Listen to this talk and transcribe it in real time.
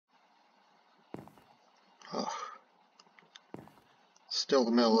Ugh. Still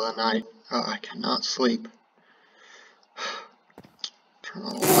the middle of the night. I cannot sleep. Turn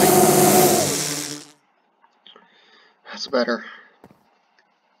on the light. That's better.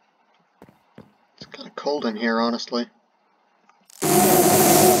 It's kind of cold in here, honestly.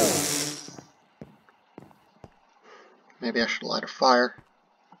 Maybe I should light a fire.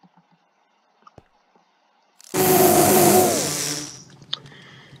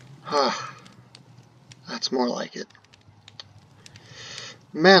 That's more like it.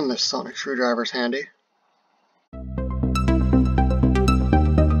 Man, this sonic screwdriver's handy.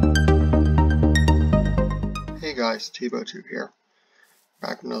 Hey guys, T-Bo2 here.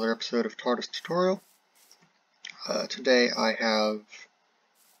 Back with another episode of TARDIS tutorial. Today I have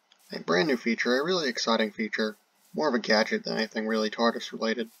a brand new feature, a really exciting feature. More of a gadget than anything really TARDIS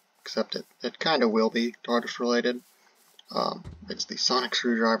related, except it kind of will be TARDIS related. It's the sonic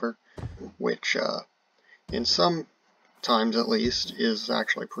screwdriver, which in some times at least is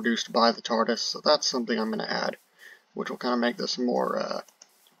actually produced by the TARDIS, so that's something I'm going to add, which will kind of make this more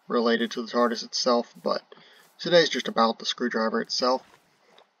related to the TARDIS itself, but today's just about the screwdriver itself.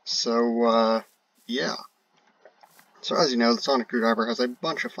 So yeah. So as you know, the sonic screwdriver has a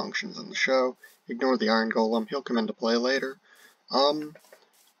bunch of functions in the show. Ignore the iron golem, he'll come into play later.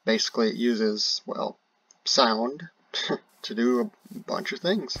 Basically it uses, well, sound to do a bunch of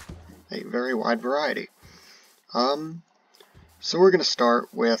things. A very wide variety. So we're going to start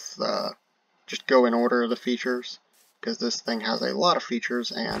with, just go in order of the features, because this thing has a lot of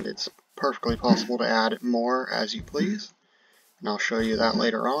features and it's perfectly possible to add more as you please. And I'll show you that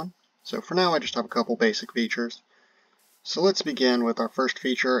later on. So for now I just have a couple basic features. So let's begin with our first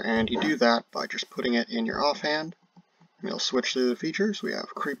feature, and you do that by just putting it in your offhand. We'll switch through the features. We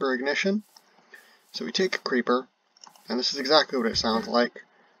have creeper ignition. So we take a creeper, and this is exactly what it sounds like.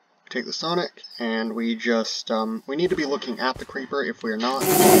 We take the sonic, and we just, we need to be looking at the creeper. If we're not,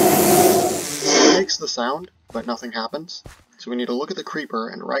 it makes the sound, but nothing happens. So we need to look at the creeper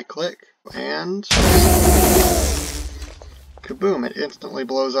and right click, and kaboom, it instantly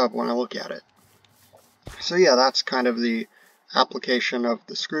blows up when I look at it. So yeah, that's kind of the application of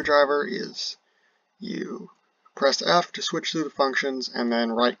the screwdriver, is you press F to switch through the functions and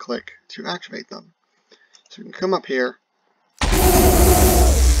then right click to activate them. So you can come up here,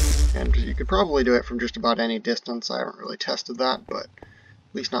 and you could probably do it from just about any distance. I haven't really tested that, but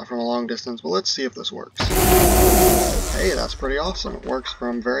at least not from a long distance. But let's see if this works. Hey, that's pretty awesome. It works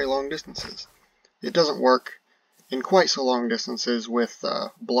from very long distances. It doesn't work in quite so long distances with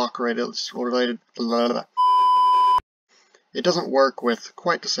block related. It doesn't work with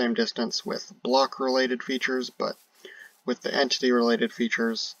quite the same distance with block related features, but with the entity related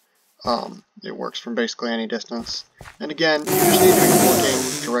features, it works from basically any distance. And again, you just need to be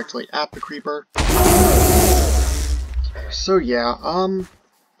looking directly at the creeper. So yeah,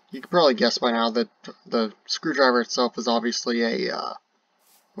 you can probably guess by now that the screwdriver itself is obviously a,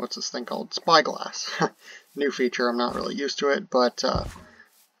 what's this thing called? Spyglass. New feature, I'm not really used to it, but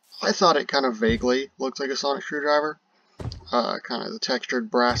I thought it kind of vaguely looked like a sonic screwdriver. Kind of the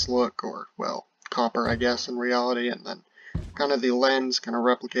textured brass look, or, well, copper I guess in reality, and then kind of the lens kind of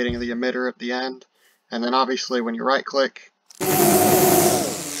replicating the emitter at the end. And then obviously when you right click,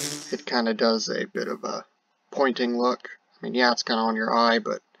 it kind of does a bit of a pointing look. I mean, yeah, it's kind of on your eye,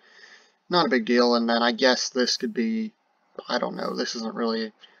 but not a big deal. And then I guess this could be, I don't know, this isn't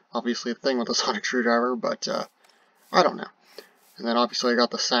really obviously a thing with a sonic screwdriver, but I don't know. And then obviously I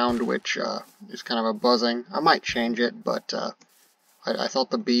got the sound, which is kind of a buzzing. I might change it, but I thought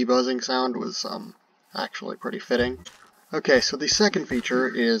the bee buzzing sound was actually pretty fitting. Okay, so the second feature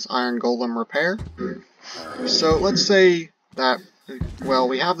is Iron Golem Repair. So let's say that, well,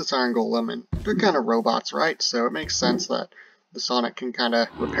 we have this Iron Golem, and they're kind of robots, right? So it makes sense that the Sonic can kind of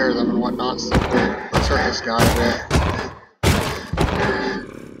repair them and whatnot. So let's hurt this guy a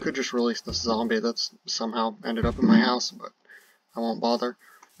bit. Could just release this zombie that's somehow ended up in my house, but I won't bother.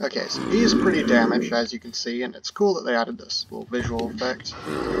 Okay, so he is pretty damaged, as you can see, and it's cool that they added this little visual effect.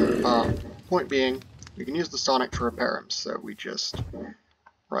 Point being, we can use the Sonic to repair him, so we just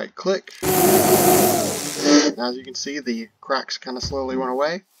right-click. As you can see, the cracks kind of slowly went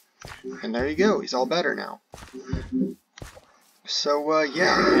away, and there you go, he's all better now. So,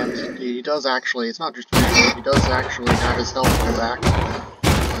 yeah, and he does actually, it's not just visual, he does actually have his health go back,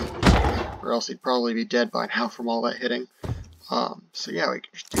 or else he'd probably be dead by now from all that hitting. So yeah, we can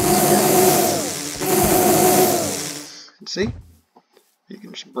just do this again. And see? You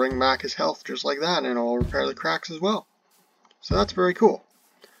can just bring back his health just like that, and it'll repair the cracks as well. So that's very cool.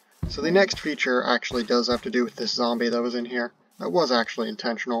 So the next feature actually does have to do with this zombie that was in here. That was actually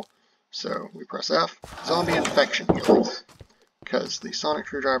intentional. So we press F, zombie infection healing. Because the sonic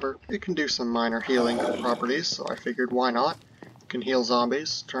screwdriver, it can do some minor healing properties, so I figured why not. It can heal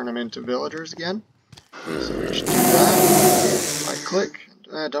zombies, turn them into villagers again. So we just do that. Right click,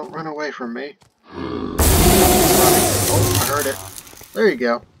 don't run away from me. Oh, I heard it. There you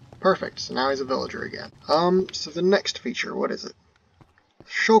go. Perfect, so now he's a villager again. So the next feature, what is it?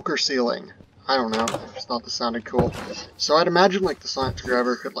 Shulker sealing. I don't know, I just thought this sounded cool. So I'd imagine like the sonic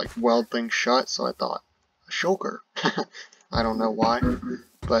screwdriver could like weld things shut, so I thought, a shulker. I don't know why,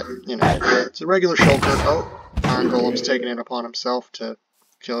 but you know, it's a regular shulker. Oh, Iron Golem's taking it upon himself to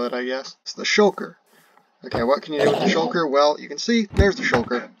kill it, I guess. It's the shulker. Okay, what can you do with the shulker? Well, you can see, there's the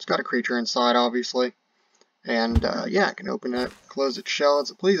shulker. It's got a creature inside, obviously. And, yeah, it can open it, close its shell as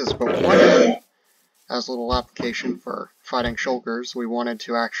it pleases, but what if, as a little application for fighting shulkers, we wanted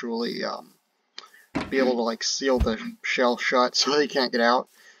to actually, be able to, like, seal the shell shut so they can't get out,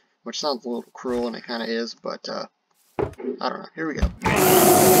 which sounds a little cruel, and it kind of is, but, I don't know. Here we go.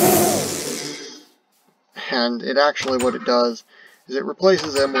 And it actually, what it does, is it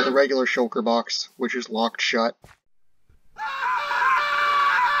replaces them with a regular shulker box, which is locked shut.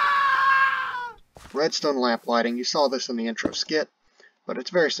 Redstone lamp lighting, you saw this in the intro skit, but it's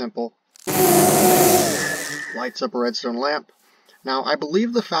very simple. Lights up a redstone lamp. Now, I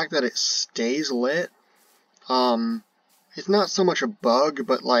believe the fact that it stays lit, it's not so much a bug,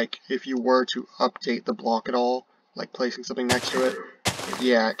 but like, if you were to update the block at all, like placing something next to it,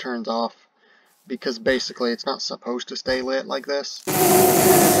 yeah, it turns off. Because basically, it's not supposed to stay lit like this. You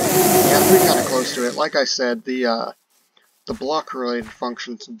have to be kind of close to it. Like I said, the block-related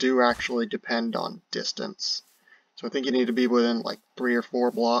functions do actually depend on distance. So I think you need to be within like 3 or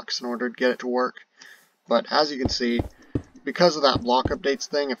 4 blocks in order to get it to work. But as you can see, because of that block updates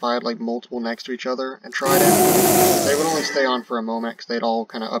thing, if I had like multiple next to each other and tried it, they would only stay on for a moment because they'd all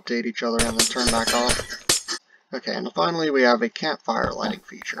kind of update each other and then turn back off. Okay, and finally we have a campfire lighting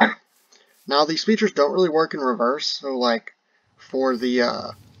feature. Now these features don't really work in reverse, so like for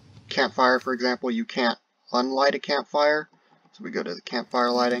the campfire, for example, you can't unlight a campfire. So we go to the campfire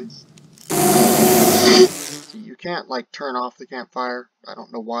lighting. So you can't like turn off the campfire. I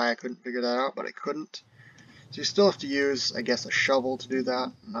don't know why I couldn't figure that out, but I couldn't. So you still have to use, I guess, a shovel to do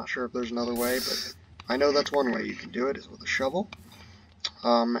that. I'm not sure if there's another way, but I know that's one way you can do it, is with a shovel.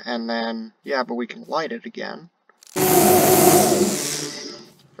 And then, yeah, but we can light it again.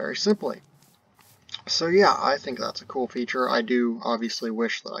 Very simply. So yeah, I think that's a cool feature. I do obviously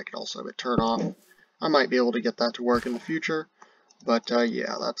wish that I could also have it turn off. I might be able to get that to work in the future. But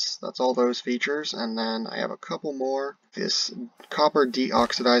yeah, that's all those features. And then I have a couple more. This copper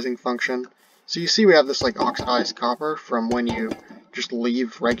deoxidizing function. So you see we have this like oxidized copper from when you just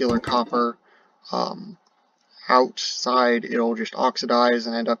leave regular copper outside. It'll just oxidize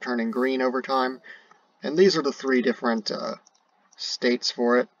and end up turning green over time. And these are the 3 different states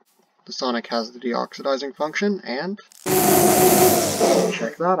for it. The Sonic has the deoxidizing function, and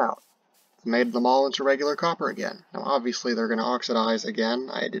check that out. Made them all into regular copper again. Now obviously they're going to oxidize again.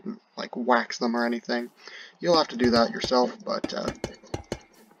 I didn't like wax them or anything. You'll have to do that yourself, but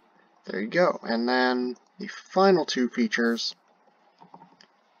there you go. And then the final 2 features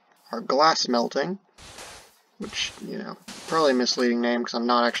are glass melting, which, you know, probably a misleading name because I'm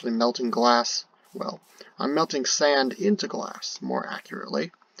not actually melting glass. Well, I'm melting sand into glass, more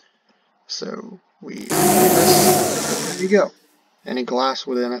accurately. So we activate this. There you go. Any glass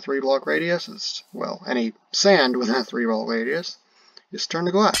within a 3-block radius is, well, any sand within a 3-block radius is turned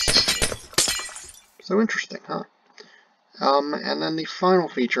to glass. So interesting, huh? And then the final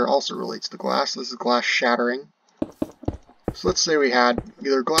feature also relates to glass. This is glass shattering. So let's say we had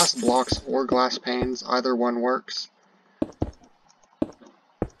either glass blocks or glass panes. Either one works.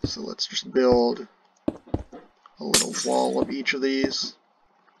 So let's just build a little wall of each of these.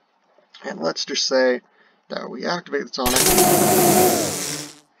 And let's just say that we activate the Sonic,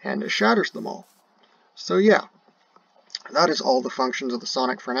 and it shatters them all. So yeah, that is all the functions of the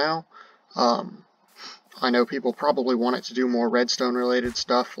Sonic for now. I know people probably want it to do more redstone related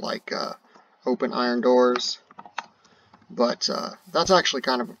stuff, like open iron doors, but that's actually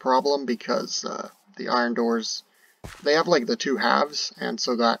kind of a problem because the iron doors, they have like the 2 halves, and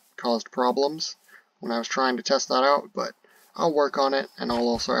so that caused problems when I was trying to test that out, but I'll work on it, and I'll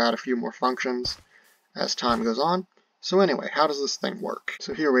also add a few more functions as time goes on. So anyway, how does this thing work?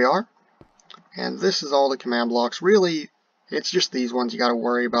 So here we are, and this is all the command blocks. Really, it's just these ones you got to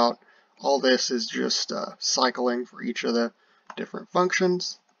worry about. All this is just cycling for each of the different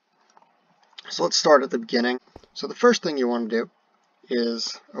functions. So let's start at the beginning. So the first thing you want to do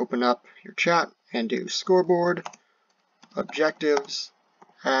is open up your chat and do scoreboard, objectives,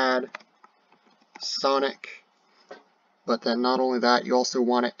 add Sonic, but then not only that, you also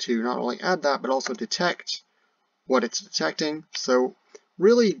want it to not only add that, but also detect what it's detecting. So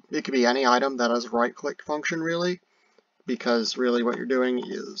really, it could be any item that has a right-click function, really, because really what you're doing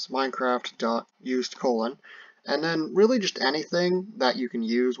is Minecraft.used:, and then really just anything that you can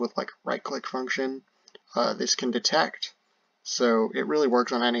use with like a right-click function, this can detect. So it really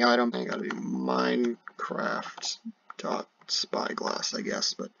works on any item. I gotta be Minecraft.spyglass, I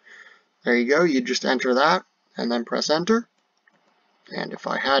guess, but there you go. You just enter that and then press enter. And if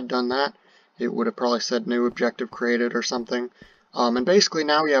I had done that, it would have probably said new objective created or something. And basically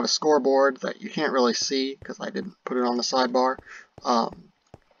now we have a scoreboard that you can't really see because I didn't put it on the sidebar, but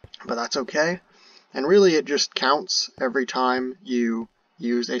that's okay. And really it just counts every time you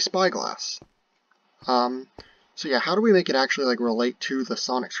use a spyglass. So yeah, how do we make it actually like relate to the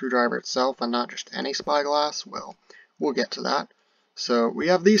sonic screwdriver itself and not just any spyglass? Well, we'll get to that. So we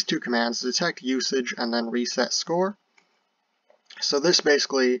have these two commands, detect usage and then reset score. So this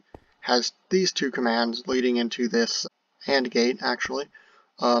basically has these two commands leading into this AND gate, actually.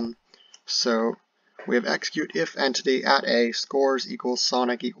 So we have execute if entity at a scores equals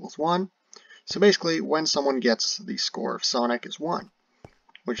Sonic equals 1. So basically, when someone gets the score of Sonic is 1,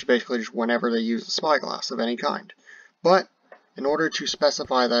 which is basically just whenever they use a spyglass of any kind. But in order to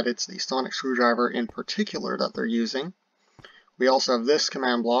specify that it's the sonic screwdriver in particular that they're using, we also have this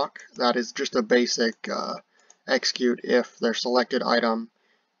command block that is just a basic execute if their selected item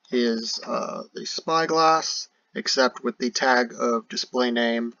is the spyglass, except with the tag of display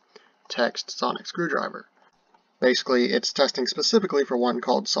name text sonic screwdriver. Basically, it's testing specifically for one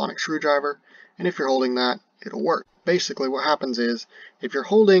called sonic screwdriver, and if you're holding that, it'll work. Basically, what happens is, if you're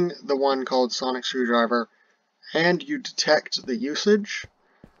holding the one called sonic screwdriver and you detect the usage,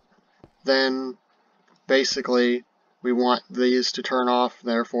 then basically we want these to turn off,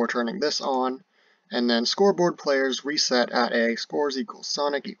 therefore turning this on, and then scoreboard players reset at a scores equals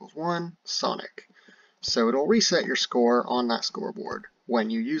Sonic equals 1, Sonic. So it'll reset your score on that scoreboard when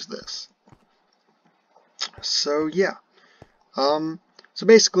you use this. So yeah, so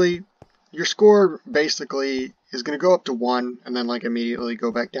basically your score basically is going to go up to 1 and then like immediately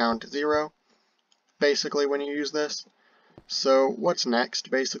go back down to 0, basically when you use this. So what's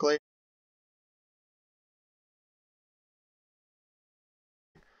next, basically?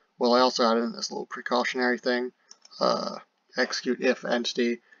 Well, I also added in this little precautionary thing, execute if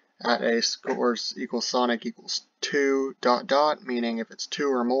entity at a scores equals Sonic equals 2 dot dot, meaning if it's 2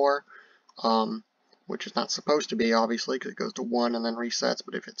 or more, which is not supposed to be, obviously, because it goes to 1 and then resets,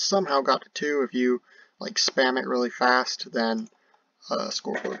 but if it somehow got to 2, if you like spam it really fast, then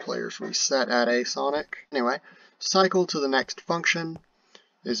scoreboard players reset at a Sonic. Anyway, cycle to the next function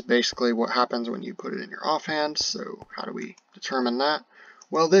is basically what happens when you put it in your offhand. So how do we determine that?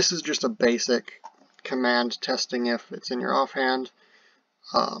 Well, this is just a basic command testing if it's in your offhand.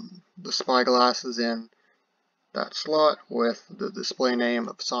 The spyglass is in that slot with the display name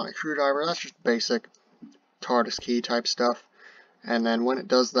of sonic screwdriver. That's just basic TARDIS key type stuff. And then when it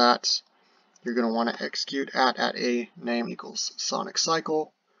does that, you're going to want to execute at a name equals sonic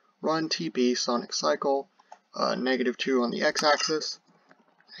cycle, run TP sonic cycle, -2 on the x-axis.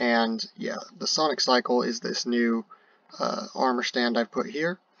 And yeah, the sonic cycle is this new armor stand I've put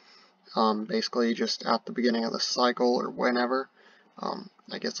here. Basically just at the beginning of the cycle or whenever.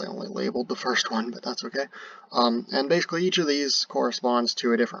 I guess I only labeled the first one, but that's okay. And basically each of these corresponds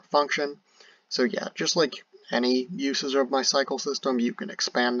to a different function. So yeah, just like any uses of my cycle system, you can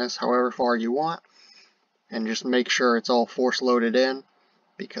expand this however far you want, and just make sure it's all force loaded in,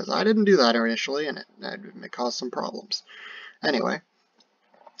 because I didn't do that initially, and it caused some problems. Anyway,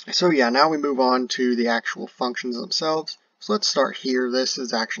 so yeah, now we move on to the actual functions themselves. So let's start here. This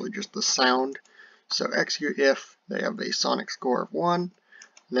is actually just the sound. So execute if they have a sonic score of 1,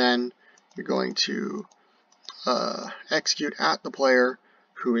 then you're going to execute at the player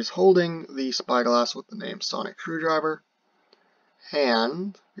who is holding the spyglass with the name sonic screwdriver,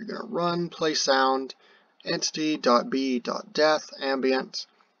 and you're going to run play sound entity.b.death ambient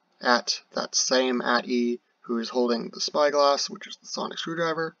at that same @e who is holding the spyglass, which is the sonic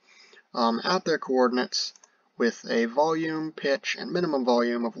screwdriver, at their coordinates with a volume, pitch, and minimum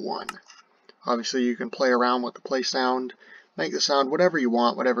volume of 1. Obviously you can play around with the play sound, make the sound whatever you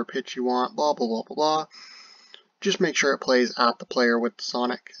want, whatever pitch you want, blah blah blah blah blah. Just make sure it plays at the player with the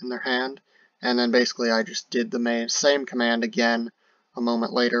Sonic in their hand, and then basically I just did the same command again a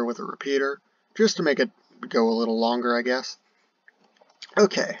moment later with a repeater, just to make it go a little longer, I guess.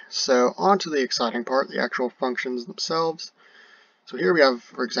 Okay, so on to the exciting part, the actual functions themselves. So here we have,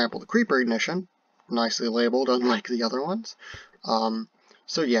 for example, the creeper ignition, nicely labeled, unlike the other ones.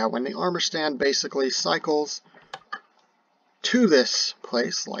 So yeah, when the armor stand basically cycles to this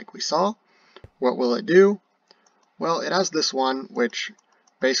place, like we saw, what will it do? Well, it has this one, which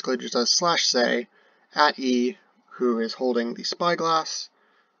basically just does /say at E, who is holding the spyglass.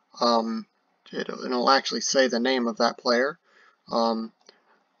 It'll actually say the name of that player.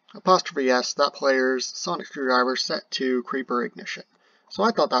 Apostrophe S, that player's sonic screwdriver set to creeper ignition. So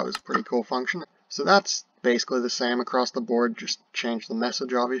I thought that was a pretty cool function. So that's basically the same across the board, just change the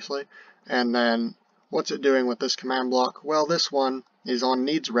message obviously. And then what's it doing with this command block? Well, this one is on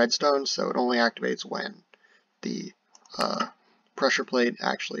needs redstone, so it only activates when the pressure plate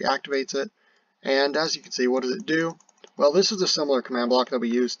actually activates it. And as you can see, what does it do? Well, this is a similar command block that we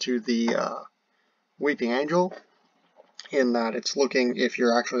use to the Weeping Angel, in that it's looking if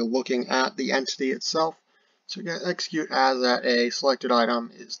you're actually looking at the entity itself. So you can execute as at a selected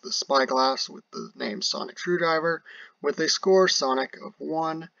item is the spyglass with the name Sonic Screwdriver with a score Sonic of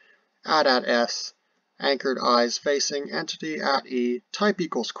 1, at S, anchored eyes facing entity at E, type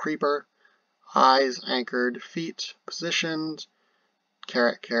equals creeper, eyes anchored feet positioned,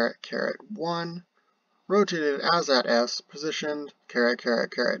 caret 1, rotated as at S, positioned, caret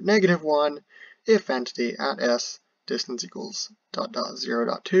 -1, if entity at S, distance equals ...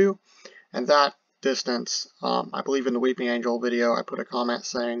 0.2, and that distance, I believe in the Weeping Angel video I put a comment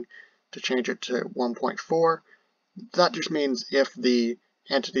saying to change it to 1.4. That just means if the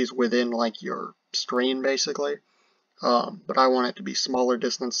entity's within like your screen basically, but I want it to be smaller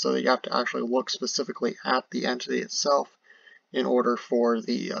distance so that you have to actually look specifically at the entity itself in order for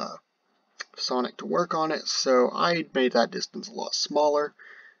the Sonic to work on it, so I made that distance a lot smaller.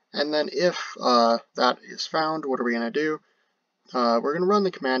 And then if that is found, what are we going to do? We're going to run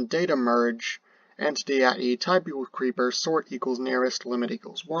the command data merge entity at E, type equals creeper, sort equals nearest, limit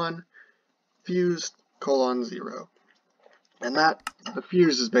equals 1, fused, :0. And that, the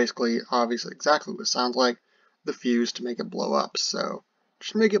fuse is basically obviously exactly what it sounds like, the fuse to make it blow up. So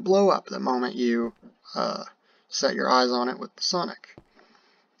just make it blow up the moment you set your eyes on it with the Sonic.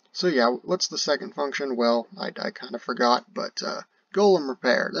 So yeah, what's the second function? Well, I kind of forgot, but golem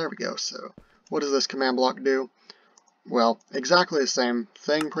repair, there we go. So what does this command block do? Well, exactly the same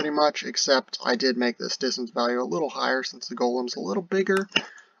thing pretty much, except I did make this distance value a little higher since the golem's a little bigger.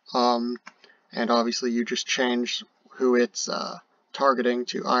 And obviously you just change who it's targeting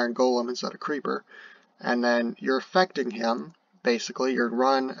to Iron Golem instead of Creeper. And then you're affecting him, basically your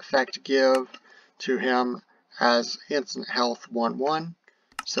run effect give to him as instant health 1/1.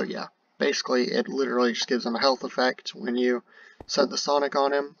 So yeah, basically it literally just gives him a health effect when you set the Sonic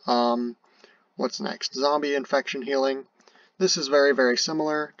on him. What's next? Zombie infection healing. This is very, very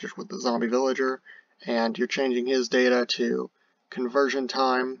similar, just with the zombie villager, and you're changing his data to conversion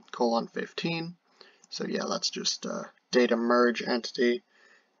time, :15. So yeah, that's just data merge entity,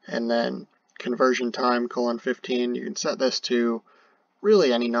 and then conversion time, :15. You can set this to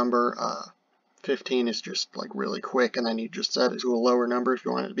really any number. 15 is just like really quick, and then you just set it to a lower number if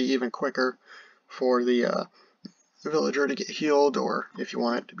you want it to be even quicker for the villager to get healed, or if you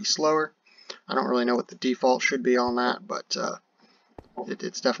want it to be slower. I don't really know what the default should be on that, but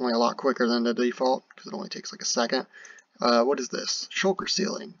it's definitely a lot quicker than the default, because it only takes like a second. What is this? Shulker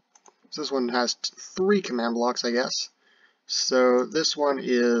sealing. So this one has 3 command blocks, I guess. So this one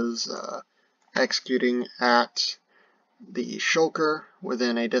is executing at the shulker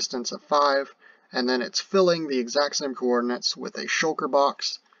within a distance of 5, and then it's filling the exact same coordinates with a shulker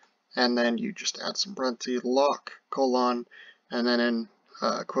box, and then you just add some parentheses, lock, : and then in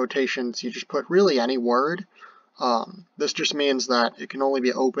quotations you just put really any word. This just means that it can only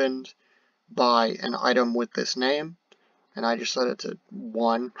be opened by an item with this name, and I just set it to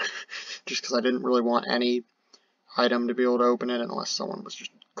 1 just because I didn't really want any item to be able to open it unless someone was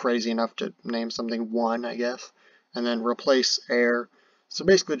just crazy enough to name something 1, I guess. And then replace air. So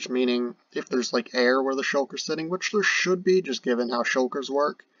basically just meaning if there's like air where the shulker's sitting, which there should be just given how shulkers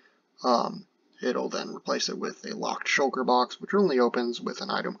work, it'll then replace it with a locked shulker box, which only opens with an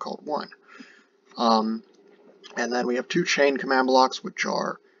item called 1. And then we have 2 chain command blocks, which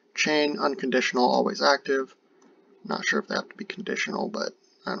are chain unconditional, always active. Not sure if they have to be conditional, but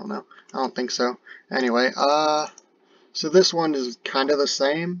I don't know. I don't think so. Anyway, so this one is kind of the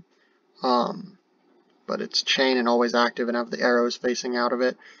same, but it's chain and always active and have the arrows facing out of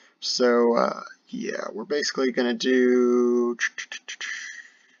it. So yeah, we're basically going to do...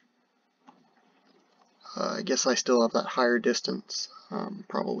 I guess I still have that higher distance.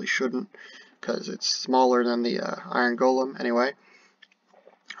 Probably shouldn't, because it's smaller than the Iron Golem. Anyway,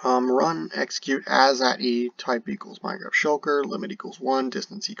 run execute as at E, type equals Minecraft shulker, limit equals 1,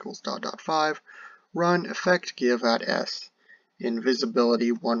 distance equals ... 5. Run effect give at S,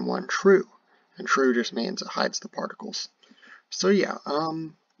 invisibility 1/1 true, and true just means it hides the particles. So yeah,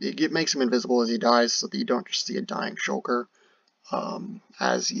 it makes him invisible as he dies, so that you don't just see a dying shulker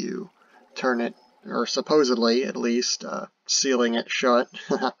as you turn it, or supposedly at least, sealing it shut.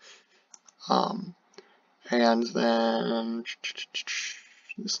 And then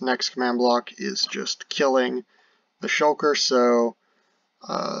this next command block is just killing the shulker, so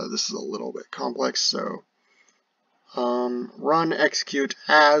this is a little bit complex. So run execute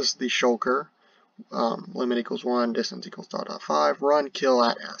as the shulker, limit equals 1, distance equals ... 5, run kill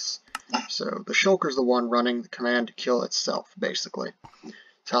at S. So the shulker is the one running the command to kill itself, basically.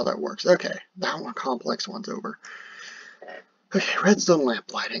 That's how that works. Okay, that one complex one's over. Okay, redstone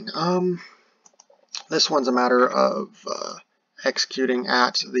lamp lighting. This one's a matter of executing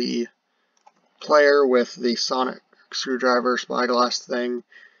at the player with the sonic screwdriver spyglass thing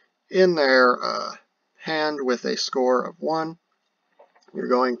in their hand with a score of 1. You're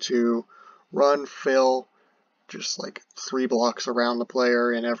going to run fill just like 3 blocks around the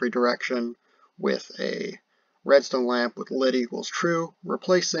player in every direction with a redstone lamp with lit equals true,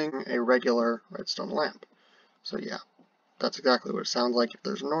 replacing a regular redstone lamp. So yeah, that's exactly what it sounds like. If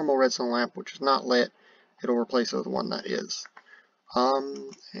there's a normal redstone lamp which is not lit, it'll replace it with one that is.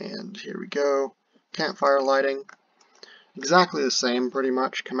 And here we go. Campfire lighting. Exactly the same, pretty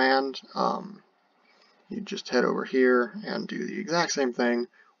much, command. You just head over here and do the exact same thing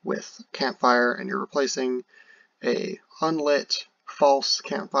with campfire, and you're replacing a unlit false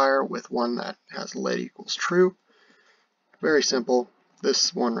campfire with one that has lit equals true. Very simple.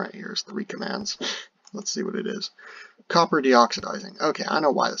 This one right here is 3 commands. Let's see what it is. Copper deoxidizing. Okay, I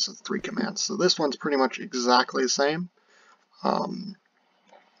know why this is 3 commands. So this one's pretty much exactly the same.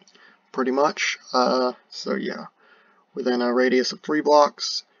 Pretty much. So yeah, within a radius of 3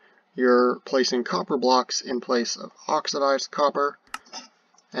 blocks, you're placing copper blocks in place of oxidized copper.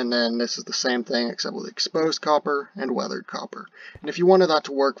 And then this is the same thing except with exposed copper and weathered copper. And if you wanted that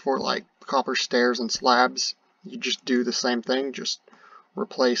to work for like copper stairs and slabs, you just do the same thing. Just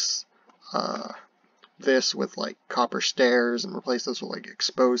replace this with like copper stairs and replace this with like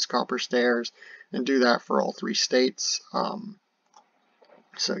exposed copper stairs, and do that for all 3 states.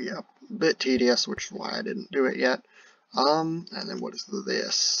 So yeah, a bit tedious, which is why I didn't do it yet. And then what is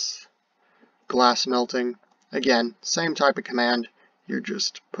this? Glass melting. Again, same type of command. You're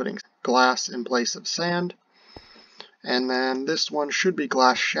just putting glass in place of sand. And then this one should be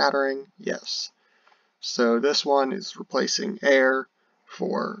glass shattering. Yes. So this one is replacing air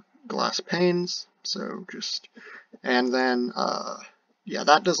for glass panes. So just, and then, yeah,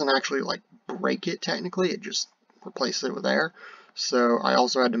 that doesn't actually like break it technically. It just replaces it with air. So I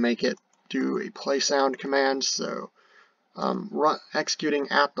also had to make it do a play sound command. So executing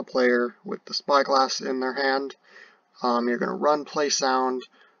at the player with the spyglass in their hand. You're going to run play sound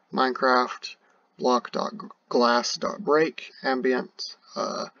Minecraft block.glass.break ambient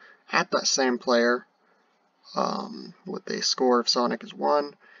at that same player with a score of Sonic is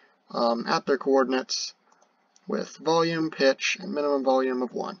 1 at their coordinates with volume, pitch, and minimum volume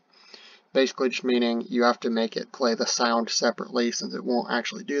of 1. Basically just meaning you have to make it play the sound separately since it won't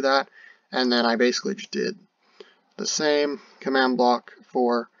actually do that. And then I basically just did the same command block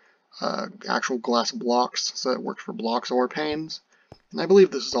for actual glass blocks, so it works for blocks or panes. And I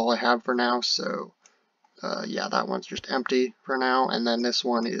believe this is all I have for now, so yeah, that one's just empty for now, and then this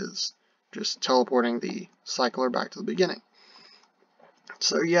one is just teleporting the cycler back to the beginning.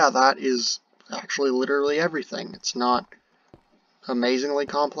 So yeah, that is actually literally everything. It's not amazingly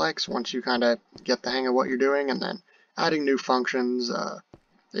complex once you kind of get the hang of what you're doing, and then adding new functions,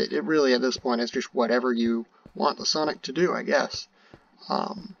 it really at this point is just whatever you want the Sonic to do, I guess.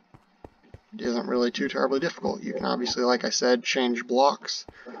 It isn't really too terribly difficult. You can obviously, like I said, change blocks,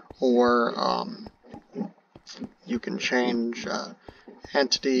 or you can change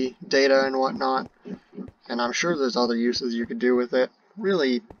entity data and whatnot, and I'm sure there's other uses you could do with it.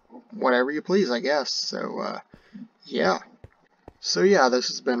 Really, whatever you please, I guess. So, yeah. So yeah, this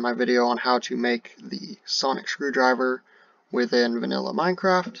has been my video on how to make the sonic screwdriver within vanilla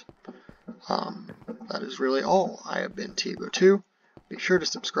Minecraft. That is really all. I have been Tivo2. Be sure to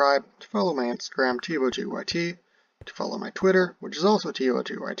subscribe, to follow my Instagram, Tivo2YT, to follow my Twitter, which is also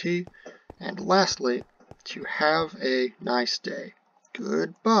Tivo2YT, and lastly, to have a nice day.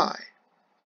 Goodbye.